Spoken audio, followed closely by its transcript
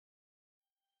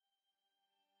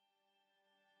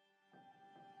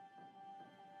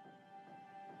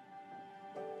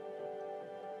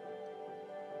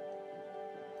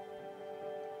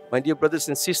My dear brothers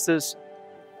and sisters,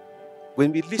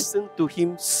 when we listen to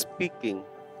him speaking,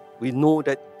 we know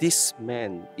that this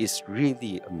man is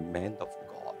really a man of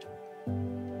God.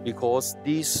 Because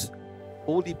this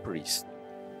holy priest,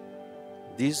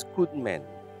 this good man,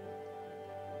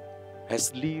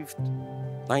 has lived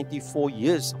 94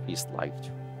 years of his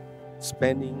life,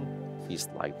 spending his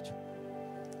life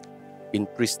in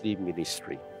priestly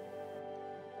ministry.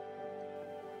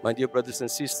 My dear brothers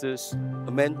and sisters,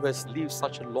 a man who has lived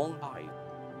such a long life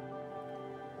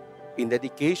in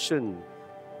dedication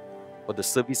for the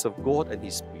service of God and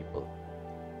his people.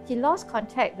 He lost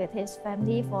contact with his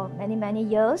family for many, many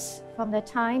years, from the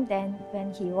time then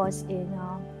when he was in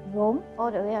Rome,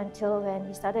 all the way until when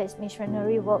he started his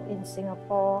missionary work in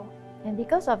Singapore. And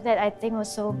because of that, I think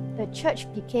also the church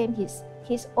became his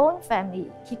own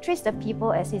family. He treats the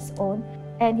people as his own,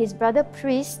 and his brother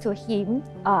priests to him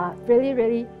are really,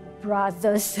 really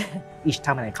brothers. Each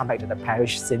time when I come back to the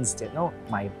parish since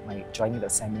my joining the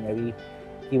seminary,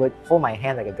 he would hold my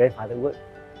hand like a grandfather would.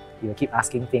 He would keep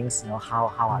asking things,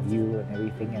 how are you and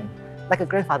everything, and like a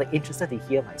grandfather interested to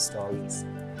hear my stories.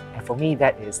 And for me,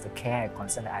 that is the care and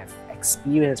concern that I've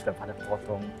experienced from Father Paul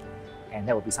Tong, and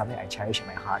that would be something I cherish in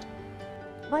my heart.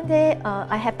 One day,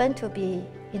 I happened to be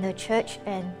in a church,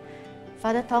 and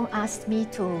Father Tong asked me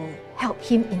to help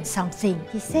him in something.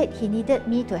 He said he needed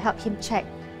me to help him check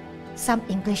some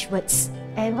English words.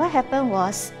 And what happened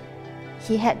was,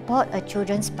 he had bought a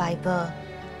children's Bible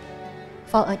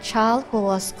for a child who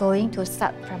was going to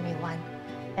start primary 1.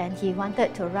 And he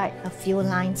wanted to write a few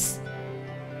lines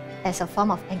as a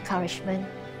form of encouragement.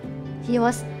 He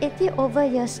was 80 over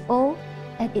years old,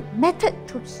 and it mattered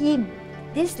to him.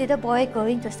 This little boy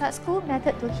going to start school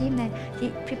mattered to him, and he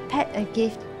prepared a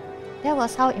gift. That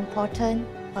was how important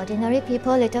ordinary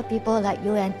people, little people like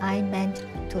you and I meant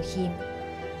to him.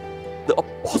 The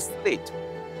apostolate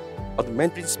of the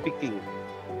Mandarin speaking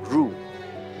grew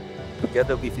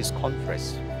together with his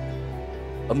conference.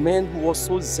 A man who was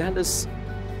so zealous,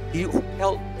 he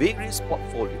held various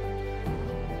portfolios.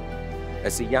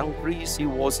 As a young priest, he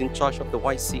was in charge of the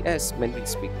YCS Mandarin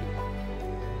speaking.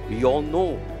 We all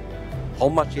know how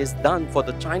much he has done for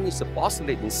the Chinese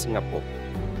apostolate in Singapore.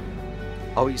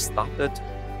 How he started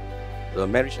the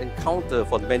marriage encounter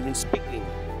for the Mandarin speaking.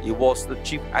 He was the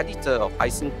chief editor of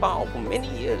Hines for many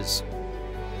years.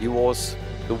 He was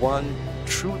the one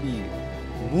truly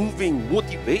moving,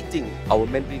 motivating our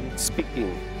Mandarin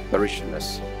speaking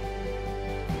parishioners.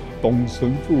 董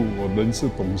神父，我认识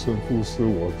董神父是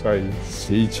我在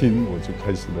协青我就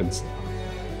开始认识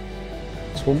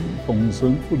他。从董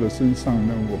神父的身上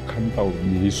呢，我看到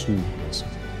耶稣。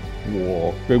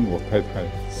我跟我太太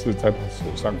是在他手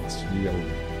上吃药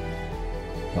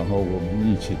的，然后我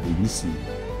们一起临洗，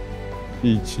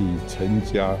一起成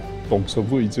家。董神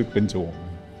父一直跟着我们。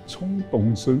从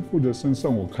董神父的身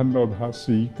上，我看到他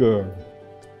是一个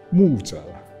牧者，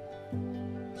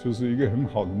就是一个很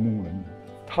好的牧人。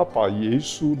他把耶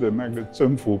稣的那个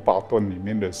征服8段里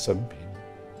面的生平，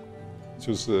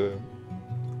就是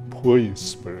poor in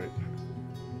spirit，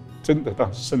 真的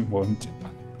他生活很简单，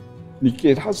你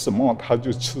给他什么他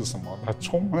就吃什么，他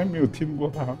从来没有听过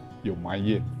他有埋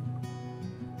怨。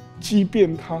即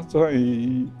便他在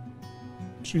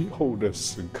最后的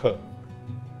时刻，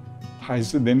他还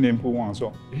是念念不忘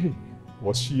说：“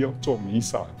我需要做弥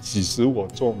撒，几时我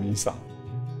做弥撒？”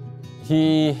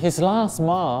 His last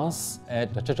Mass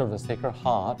at the Church of the Sacred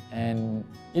Heart, and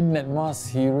in that Mass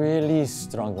he really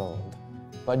struggled,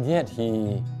 but yet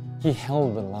he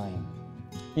held the line.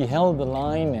 He held the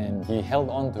line and he held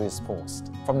on to his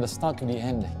post. From the start to the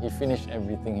end, he finished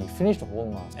everything. He finished the whole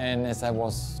Mass. And as I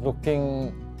was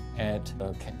looking at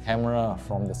the camera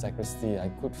from the sacristy, I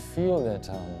could feel that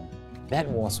that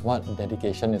was what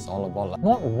dedication is all about.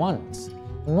 Not once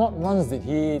did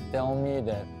he tell me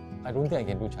that I don't think I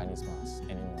can do Chinese Mass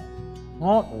anymore.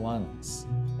 Not once,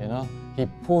 He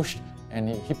pushed and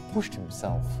he pushed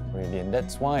himself really, and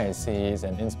that's why I say he's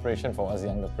an inspiration for us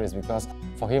younger priests, because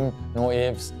for him, no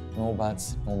ifs, no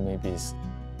buts, no maybes.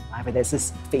 But there's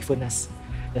this faithfulness,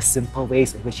 the simple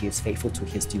ways in which he is faithful to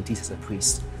his duties as a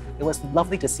priest. It was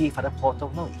lovely to see Father Paul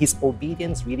Tong, his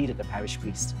obedience really to the parish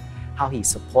priest, how he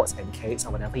supports and carries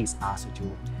out whatever he's asked to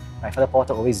do. Right? Father Paul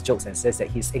Tong always jokes and says that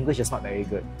his English is not very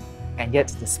good. And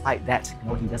yet, despite that,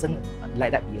 he doesn't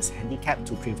let that be his handicap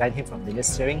to prevent him from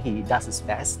ministering. He does his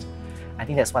best. I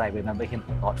think that's what I remember him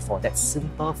a lot for, that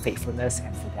simple faithfulness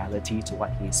and fidelity to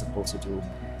what he is supposed to do.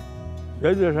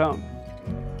 原则上，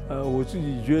我自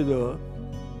己觉得，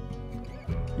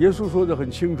耶稣说得很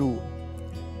清楚，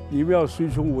你们要随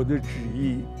从我的旨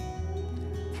意，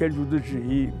天主的旨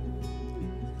意。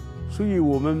所以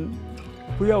我们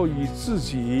不要以自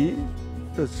己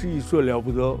这旨意说了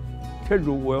不得，天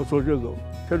主我要做这个，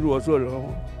天主我做什么？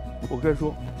我该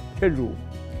说，天主，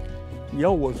你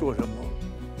要我做什么？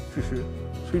就是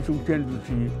随从天主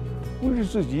旨意，不是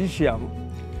自己想。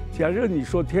假设你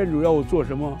说天主要我做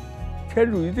什么，天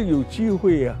主一定有机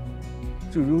会呀，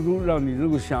就如同让你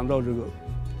能够想到这个。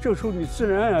这时候你自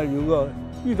然啊有个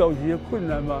遇到一些困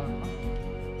难吧，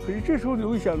可是这时候你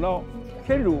会想到，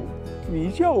天主，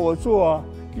你叫我做啊，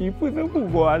你不能不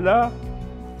管啊。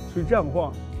所以这样的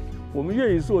话，我们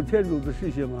愿意做天主的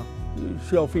事情啊，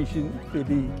需要费心费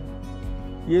力。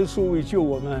耶稣为救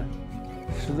我们，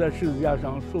实在十字架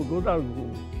上受多大的苦。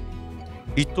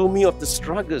He told me of the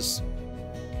struggles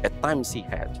at times he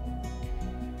had.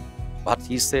 But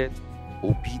he said,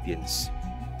 obedience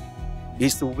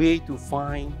is the way to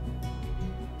find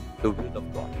the will of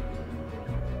God.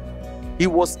 He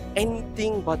was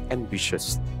anything but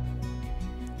ambitious.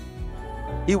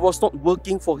 He was not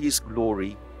working for his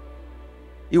glory.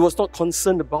 He was not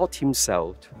concerned about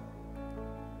himself.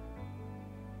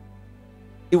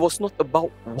 It was not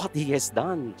about what he has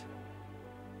done,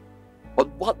 but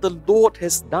what the Lord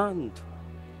has done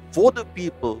for the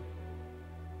people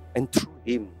and through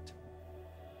him.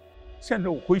 现在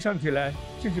我回想起来，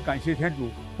真是感谢天主，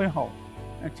很好。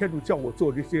天主叫我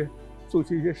做这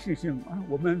些事情啊，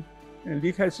我们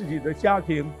离开自己的家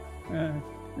庭，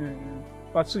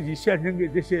把自己献身给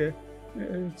这些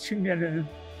青年人，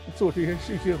做这些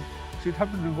事情，使他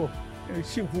们能够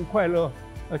幸福快乐，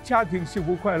家庭幸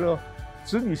福快乐，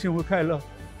子女幸福快乐，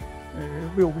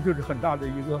为我们就是很大的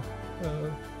一个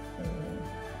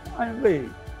安慰，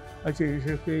而且也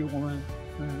是给我们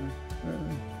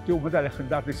给我们带来很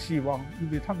大的希望，因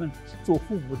为他们做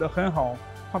父母的很好，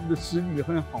他们的子女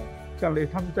很好，将来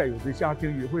他们再有的家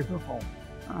庭也会很好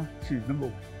啊，是能够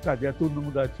大家都能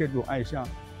够在天主爱下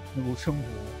能够生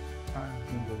活啊，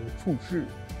能够处事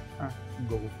啊，能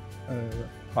够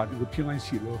把这个平安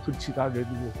喜乐和其他人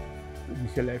能够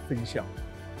一起来分享。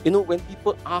You know, when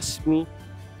people ask me,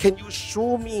 can you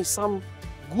show me some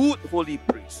good holy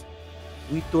priest?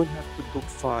 We don't have to look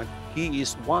far. He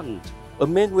is one. A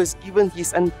man who has given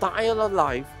his entire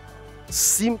life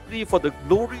simply for the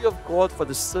glory of God, for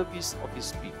the service of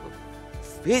his people.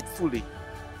 Faithfully,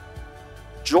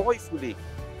 joyfully,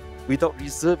 without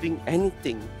reserving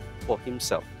anything for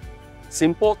himself.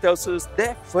 St. Paul tells us,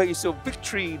 therefore is your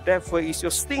victory, therefore is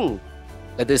your sting.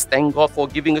 Let us thank God for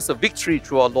giving us a victory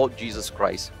through our Lord Jesus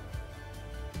Christ.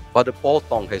 Father Paul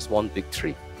Tong has won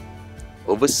victory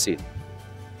over sin,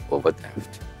 over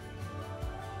death.